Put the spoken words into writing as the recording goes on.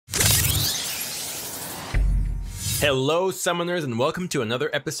Hello summoners and welcome to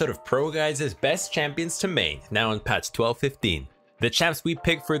another episode of ProGuides' Best Champions to Main, now on patch 12.15. The champs we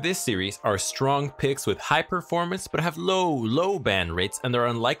pick for this series are strong picks with high performance but have low ban rates and are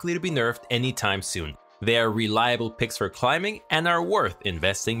unlikely to be nerfed anytime soon. They are reliable picks for climbing and are worth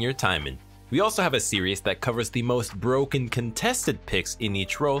investing your time in. We also have a series that covers the most broken contested picks in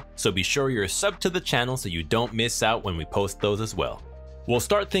each role, so be sure you're subbed to the channel so you don't miss out when we post those as well. We'll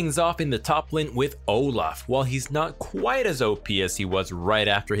start things off in the top lane with Olaf. While he's not quite as OP as he was right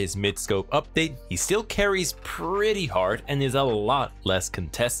after his mid-scope update, he still carries pretty hard and is a lot less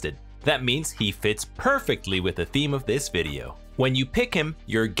contested. That means he fits perfectly with the theme of this video. When you pick him,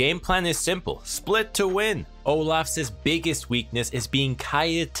 your game plan is simple: split to win. Olaf's biggest weakness is being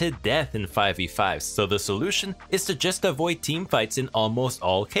kited to death in 5v5s, so the solution is to just avoid teamfights in almost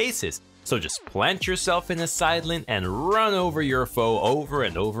all cases. So just plant yourself in a side lane and run over your foe over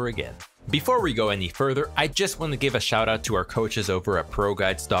and over again. Before we go any further, I just want to give a shout out to our coaches over at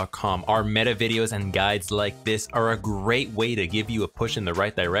ProGuides.com. Our meta videos and guides like this are a great way to give you a push in the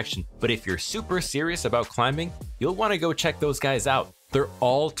right direction. But if you're super serious about climbing, you'll want to go check those guys out. They're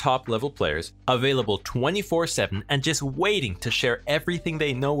all top level players, available 24/7 and just waiting to share everything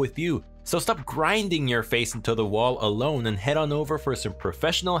they know with you. So stop grinding your face into the wall alone and head on over for some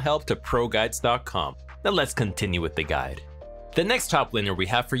professional help to ProGuides.com. Now let's continue with the guide. The next top laner we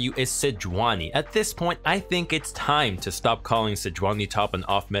have for you is Sejuani. At this point, I think it's time to stop calling Sejuani top and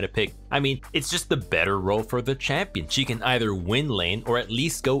off meta pick. I mean, it's just the better role for the champion. She can either win lane or at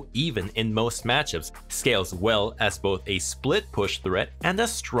least go even in most matchups, scales well as both a split push threat and a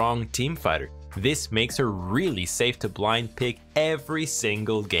strong team fighter. This makes her really safe to blind pick every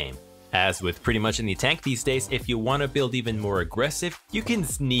single game. As with pretty much any tank these days, if you want to build even more aggressive, you can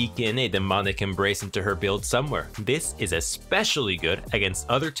sneak in a demonic embrace into her build somewhere. This is especially good against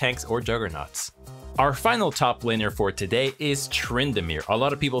other tanks or juggernauts. Our final top laner for today is Tryndamere. A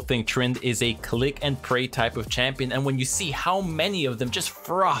lot of people think Trynd is a click and pray type of champion, and when you see how many of them just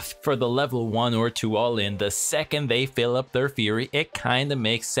froth for the level 1 or 2 all in the second they fill up their fury, it kinda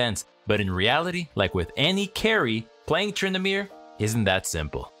makes sense. But in reality, like with any carry, playing Tryndamere isn't that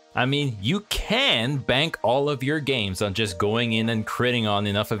simple. I mean, you can bank all of your games on just going in and critting on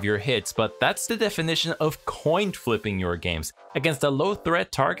enough of your hits, but that's the definition of coin flipping your games. Against a low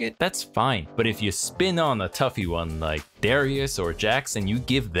threat target, that's fine. But if you spin on a toughy one like Darius or Jax and you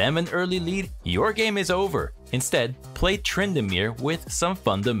give them an early lead, your game is over. Instead, play Tryndamere with some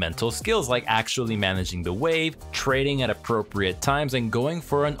fundamental skills like actually managing the wave, trading at appropriate times, and going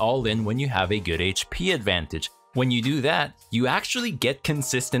for an all-in when you have a good HP advantage. When you do that, you actually get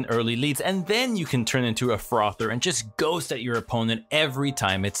consistent early leads, and then you can turn into a frother and just ghost at your opponent every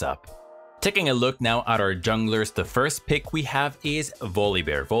time it's up. Taking a look now at our junglers, the first pick we have is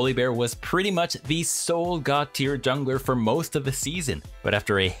Volibear. Volibear was pretty much the sole god tier jungler for most of the season, but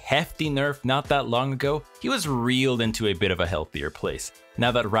after a hefty nerf not that long ago, he was reeled into a bit of a healthier place.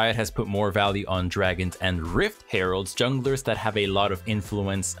 Now that Riot has put more value on dragons and Rift Heralds, junglers that have a lot of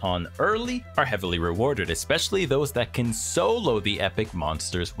influence on early are heavily rewarded, especially those that can solo the epic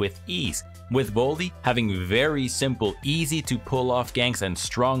monsters with ease. With Voli, having very simple, easy to pull off ganks and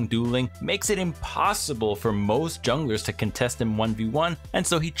strong dueling makes it impossible for most junglers to contest him 1v1, and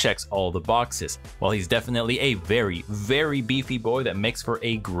so he checks all the boxes. While he's definitely a very beefy boy that makes for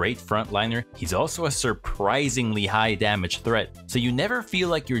a great frontliner, he's also a surprisingly high damage threat, so you never feel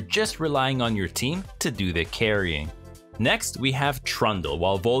like you're just relying on your team to do the carrying. Next, we have Trundle.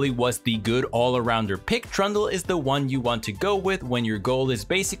 While Voli was the good all-arounder pick, Trundle is the one you want to go with when your goal is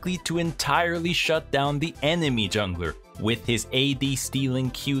basically to entirely shut down the enemy jungler. With his AD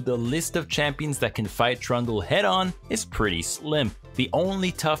stealing Q, the list of champions that can fight Trundle head-on is pretty slim. The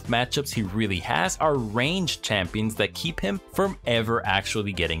only tough matchups he really has are ranged champions that keep him from ever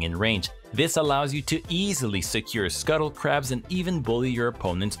actually getting in range. This allows you to easily secure scuttle crabs and even bully your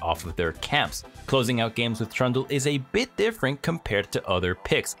opponents off of their camps. Closing out games with Trundle is a bit different compared to other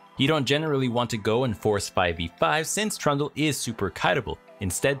picks. You don't generally want to go and force 5v5 since Trundle is super kiteable.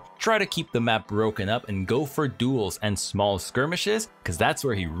 Instead, try to keep the map broken up and go for duels and small skirmishes, cause that's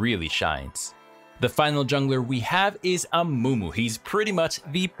where he really shines. The final jungler we have is Amumu. He's pretty much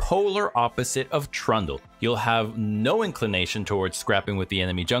the polar opposite of Trundle. You'll have no inclination towards scrapping with the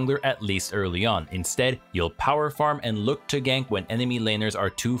enemy jungler, at least early on. Instead, you'll power farm and look to gank when enemy laners are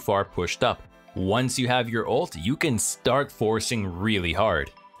too far pushed up. Once you have your ult, you can start forcing really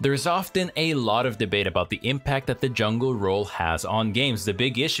hard. There's often a lot of debate about the impact that the jungle role has on games. The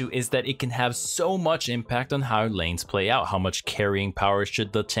big issue is that it can have so much impact on how lanes play out. How much carrying power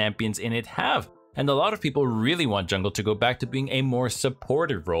should the champions in it have? And a lot of people really want jungle to go back to being a more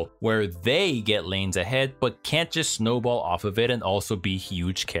supportive role, where they get lanes ahead but can't just snowball off of it and also be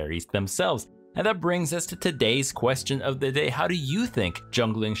huge carries themselves. And that brings us to today's question of the day. How do you think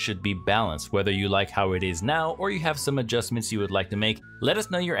jungling should be balanced? Whether you like how it is now or you have some adjustments you would like to make, let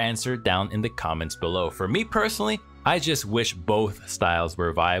us know your answer down in the comments below. For me personally, I just wish both styles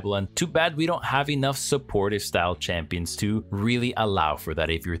were viable, and too bad we don't have enough supportive style champions to really allow for that.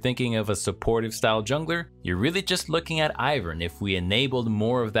 If you're thinking of a supportive style jungler, you're really just looking at Ivern. If we enabled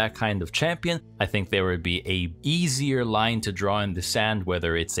more of that kind of champion, I think there would be a easier line to draw in the sand,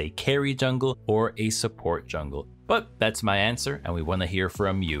 whether it's a carry jungle or a support jungle. But that's my answer, and we want to hear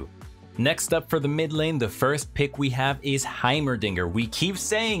from you. Next up for the mid lane, the first pick we have is Heimerdinger. We keep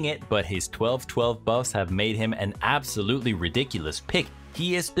saying it, but his 12-12 buffs have made him an absolutely ridiculous pick.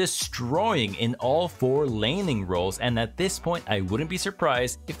 He is destroying in all 4 laning roles, and at this point I wouldn't be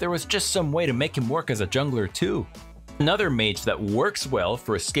surprised if there was just some way to make him work as a jungler too. Another mage that works well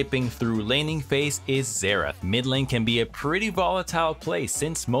for skipping through laning phase is Xerath. Mid lane can be a pretty volatile place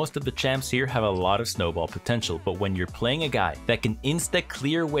since most of the champs here have a lot of snowball potential, but when you're playing a guy that can insta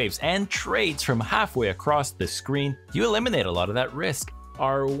clear waves and trades from halfway across the screen, you eliminate a lot of that risk.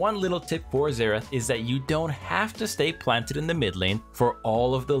 Our one little tip for Xerath is that you don't have to stay planted in the mid lane for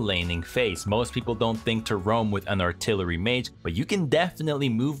all of the laning phase. Most people don't think to roam with an artillery mage, but you can definitely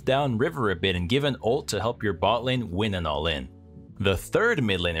move down river a bit and give an ult to help your bot lane win an all-in. The third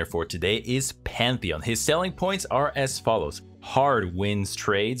mid laner for today is Pantheon. His selling points are as follows. Hard wins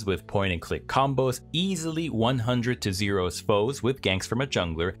trades with point and click combos, easily 100-0 foes with ganks from a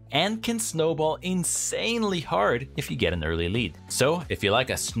jungler, and can snowball insanely hard if you get an early lead. So if you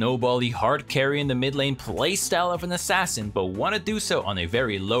like a snowbally hard carry in the mid lane playstyle of an assassin but want to do so on a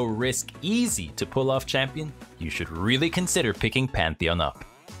very low risk, easy to pull off champion, you should really consider picking Pantheon up.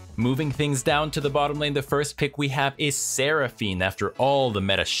 Moving things down to the bottom lane, the first pick we have is Seraphine. After all the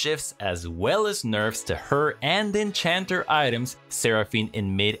meta shifts as well as nerfs to her and enchanter items, Seraphine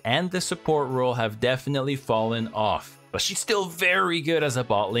in mid and the support role have definitely fallen off. But she's still very good as a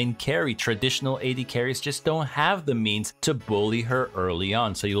bot lane carry. Traditional AD carries just don't have the means to bully her early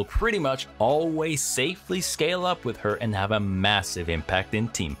on, so you'll pretty much always safely scale up with her and have a massive impact in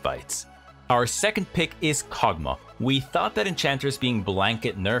team fights. Our second pick is Kog'Maw. We thought that Enchanters being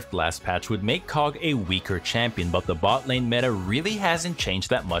blanket nerfed last patch would make Kog a weaker champion, but the bot lane meta really hasn't changed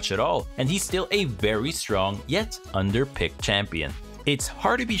that much at all, and he's still a very strong yet underpicked champion. It's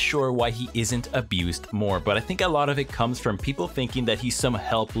hard to be sure why he isn't abused more, but I think a lot of it comes from people thinking that he's some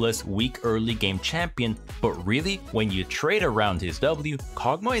helpless, weak early game champion, but really, when you trade around his W,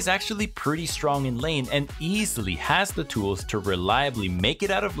 Kog'Maw is actually pretty strong in lane and easily has the tools to reliably make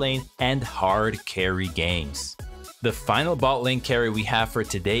it out of lane and hard carry games. The final bot lane carry we have for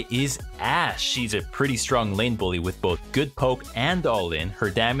today is Ashe. She's a pretty strong lane bully with both good poke and all-in. Her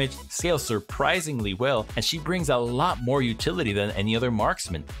damage scales surprisingly well, and she brings a lot more utility than any other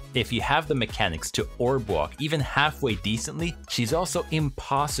marksman. If you have the mechanics to orb walk even halfway decently, she's also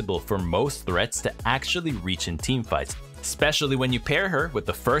impossible for most threats to actually reach in teamfights, especially when you pair her with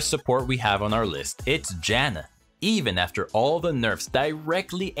the first support we have on our list. It's Janna. Even after all the nerfs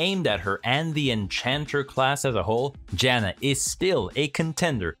directly aimed at her and the Enchanter class as a whole, Janna is still a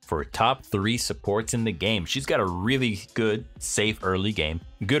contender for top 3 supports in the game. She's got a really good, safe early game,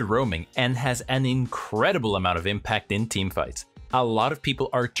 good roaming, and has an incredible amount of impact in teamfights. A lot of people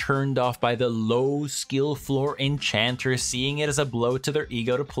are turned off by the low skill floor enchanters, seeing it as a blow to their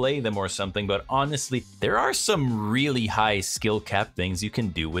ego to play them or something, but honestly, there are some really high skill cap things you can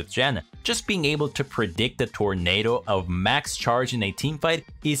do with Janna. Just being able to predict a tornado of max charge in a teamfight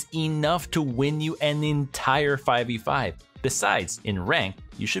is enough to win you an entire 5v5. Besides, in rank,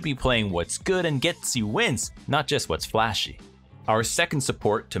 you should be playing what's good and gets you wins, not just what's flashy. Our second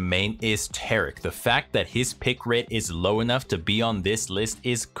support to main is Taric. The fact that his pick rate is low enough to be on this list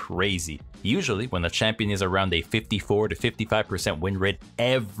is crazy. Usually, when a champion is around a 54 to 55% win rate,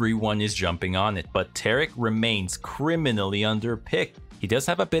 everyone is jumping on it, but Taric remains criminally underpicked. He does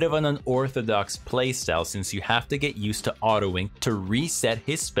have a bit of an unorthodox playstyle since you have to get used to autoing to reset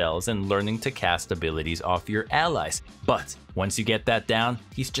his spells and learning to cast abilities off your allies. But once you get that down,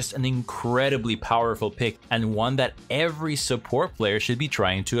 he's just an incredibly powerful pick and one that every support player should be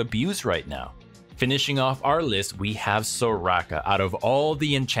trying to abuse right now. Finishing off our list, we have Soraka. Out of all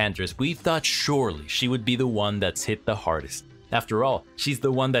the enchanters, we thought surely she would be the one that's hit the hardest. After all, she's the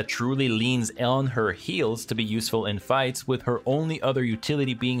one that truly leans on her heals to be useful in fights, with her only other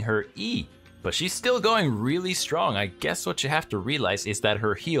utility being her E. but she's still going really strong. I guess what you have to realize is that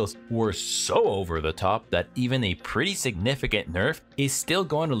her heals were so over the top that even a pretty significant nerf is still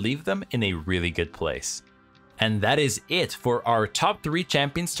going to leave them in a really good place. And that is it for our top 3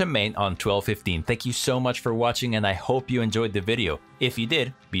 champions to main on 12.15. Thank you so much for watching, and I hope you enjoyed the video. If you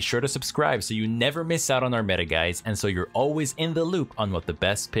did, be sure to subscribe so you never miss out on our meta guides and so you're always in the loop on what the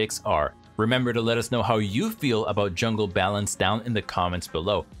best picks are. Remember to let us know how you feel about jungle balance down in the comments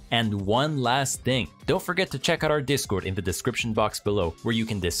below. And one last thing, don't forget to check out our Discord in the description box below, where you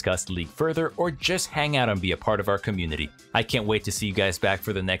can discuss the league further or just hang out and be a part of our community. I can't wait to see you guys back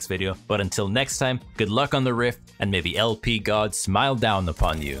for the next video, but until next time, good luck on the Rift, and may the LP gods smile down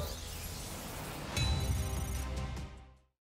upon you.